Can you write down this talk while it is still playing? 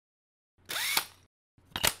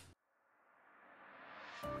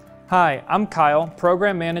Hi, I'm Kyle,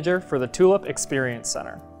 Program Manager for the Tulip Experience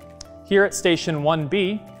Center. Here at Station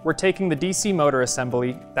 1B, we're taking the DC motor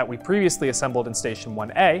assembly that we previously assembled in Station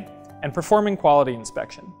 1A and performing quality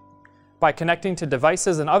inspection. By connecting to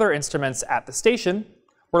devices and other instruments at the station,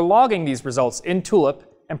 we're logging these results in Tulip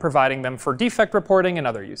and providing them for defect reporting and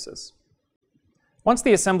other uses. Once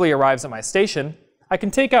the assembly arrives at my station, I can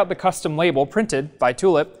take out the custom label printed by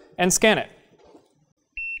Tulip and scan it.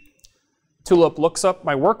 Tulip looks up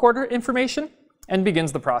my work order information and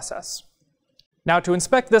begins the process. Now to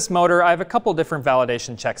inspect this motor, I have a couple different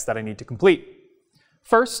validation checks that I need to complete.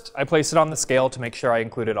 First, I place it on the scale to make sure I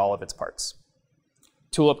included all of its parts.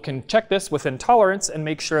 Tulip can check this within tolerance and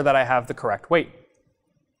make sure that I have the correct weight.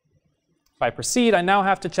 If I proceed, I now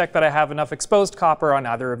have to check that I have enough exposed copper on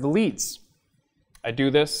either of the leads. I do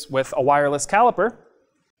this with a wireless caliper,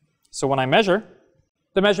 so when I measure,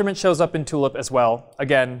 the measurement shows up in Tulip as well,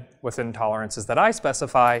 again, within tolerances that I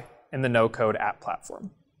specify in the no-code app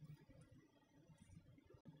platform.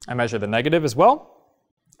 I measure the negative as well,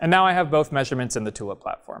 and now I have both measurements in the Tulip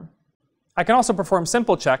platform. I can also perform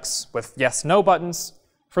simple checks with yes/no buttons.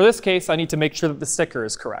 For this case, I need to make sure that the sticker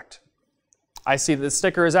is correct. I see that the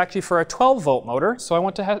sticker is actually for a 12-volt motor, so I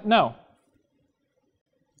want to hit no.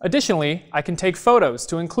 Additionally, I can take photos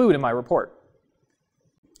to include in my report.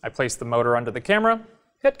 I place the motor under the camera,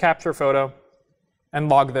 hit capture photo, and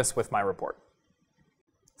log this with my report.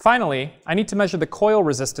 Finally, I need to measure the coil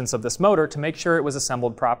resistance of this motor to make sure it was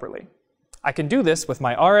assembled properly. I can do this with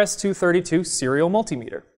my RS-232 serial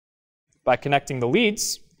multimeter. By connecting the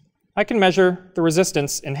leads, I can measure the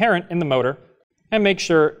resistance inherent in the motor and make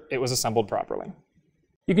sure it was assembled properly.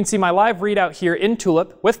 You can see my live readout here in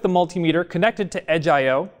Tulip with the multimeter connected to Edge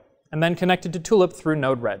I/O and then connected to Tulip through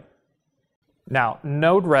Node-RED. Now,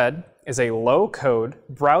 Node-RED is a low-code,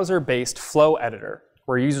 browser-based flow editor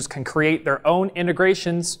where users can create their own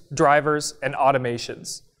integrations, drivers, and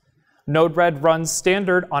automations. Node-RED runs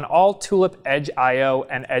standard on all Tulip Edge I/O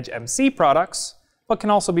and Edge MC products, but can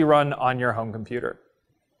also be run on your home computer.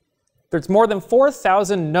 There's more than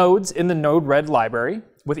 4,000 nodes in the Node-RED library,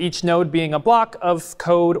 with each node being a block of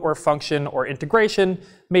code or function or integration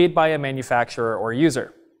made by a manufacturer or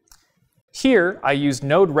user. Here, I use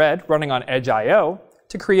Node-RED running on Edge I/O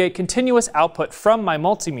to create continuous output from my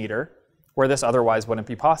multimeter, where this otherwise wouldn't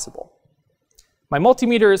be possible. My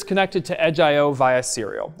multimeter is connected to Edge I/O via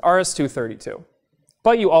serial, RS-232.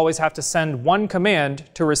 But you always have to send one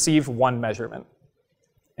command to receive one measurement.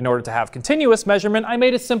 In order to have continuous measurement, I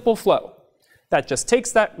made a simple flow that just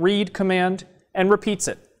takes that read command and repeats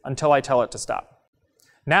it until I tell it to stop.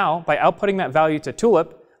 Now, by outputting that value to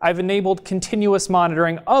Tulip, I've enabled continuous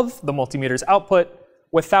monitoring of the multimeter's output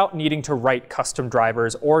without needing to write custom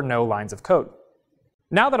drivers or no lines of code.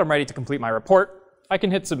 Now that I'm ready to complete my report, I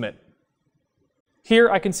can hit submit. Here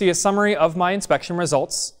I can see a summary of my inspection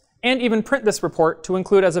results and even print this report to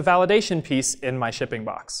include as a validation piece in my shipping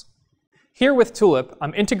box. Here with Tulip,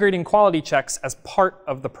 I'm integrating quality checks as part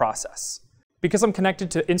of the process. Because I'm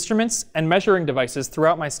connected to instruments and measuring devices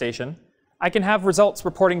throughout my station, I can have results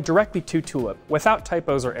reporting directly to Tulip without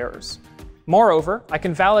typos or errors. Moreover, I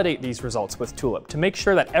can validate these results with Tulip to make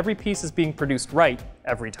sure that every piece is being produced right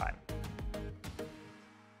every time.